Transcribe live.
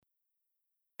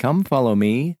Come follow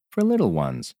me for little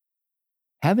ones.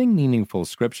 Having meaningful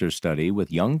scripture study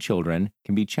with young children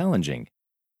can be challenging.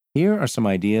 Here are some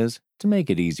ideas to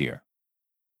make it easier.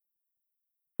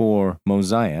 For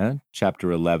Mosiah,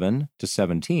 chapter 11 to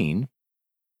 17,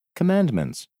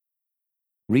 Commandments.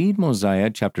 Read Mosiah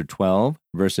chapter 12,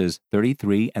 verses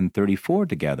 33 and 34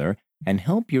 together and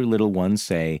help your little ones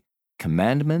say,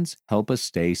 "Commandments help us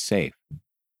stay safe."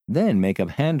 Then make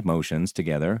up hand motions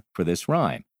together for this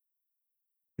rhyme.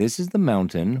 This is the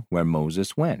mountain where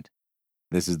Moses went.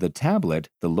 This is the tablet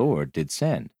the Lord did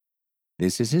send.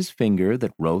 This is his finger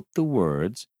that wrote the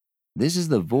words. This is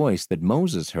the voice that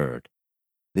Moses heard.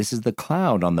 This is the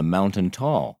cloud on the mountain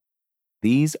tall.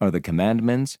 These are the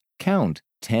commandments. Count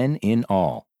 10 in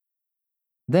all.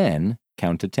 Then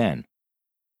count to 10.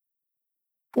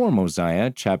 For Mosiah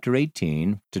chapter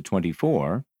 18 to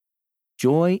 24,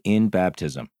 Joy in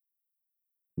Baptism.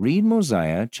 Read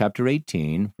Mosiah chapter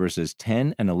 18, verses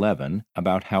 10 and 11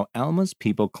 about how Alma's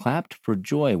people clapped for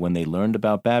joy when they learned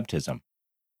about baptism.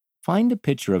 Find a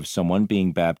picture of someone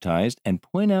being baptized and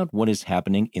point out what is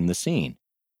happening in the scene.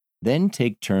 Then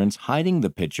take turns hiding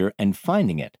the picture and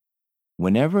finding it.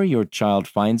 Whenever your child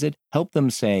finds it, help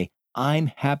them say, "I'm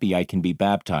happy I can be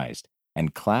baptized,"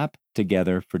 and clap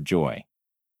together for joy.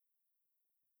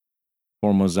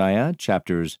 For Mosiah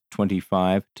chapters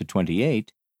 25 to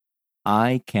 28,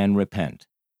 I can repent.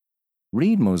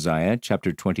 Read Mosiah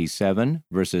chapter 27,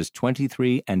 verses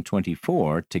 23 and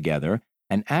 24 together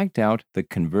and act out the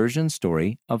conversion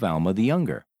story of Alma the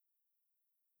Younger.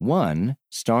 1.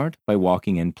 Start by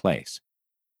walking in place.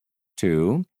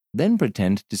 2. Then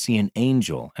pretend to see an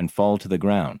angel and fall to the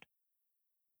ground.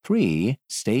 3.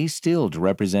 Stay still to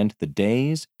represent the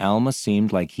days Alma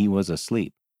seemed like he was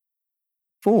asleep.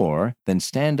 4. Then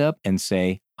stand up and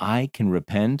say, "I can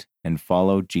repent," and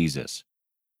follow Jesus.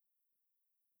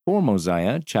 For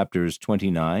Mosiah chapters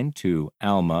 29 to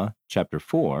Alma chapter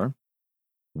 4,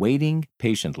 Waiting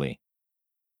Patiently.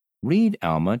 Read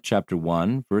Alma chapter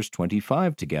 1 verse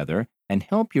 25 together and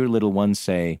help your little ones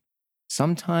say,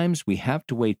 "Sometimes we have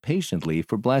to wait patiently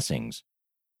for blessings."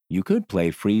 You could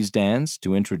play freeze dance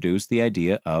to introduce the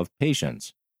idea of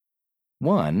patience.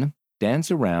 1. Dance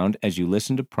around as you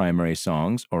listen to primary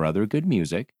songs or other good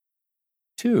music.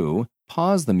 2.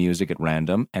 Pause the music at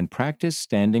random and practice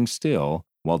standing still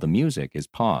while the music is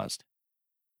paused.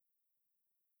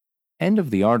 End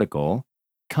of the article.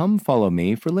 Come follow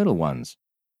me for little ones.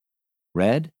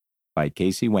 Read by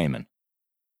Casey Wayman.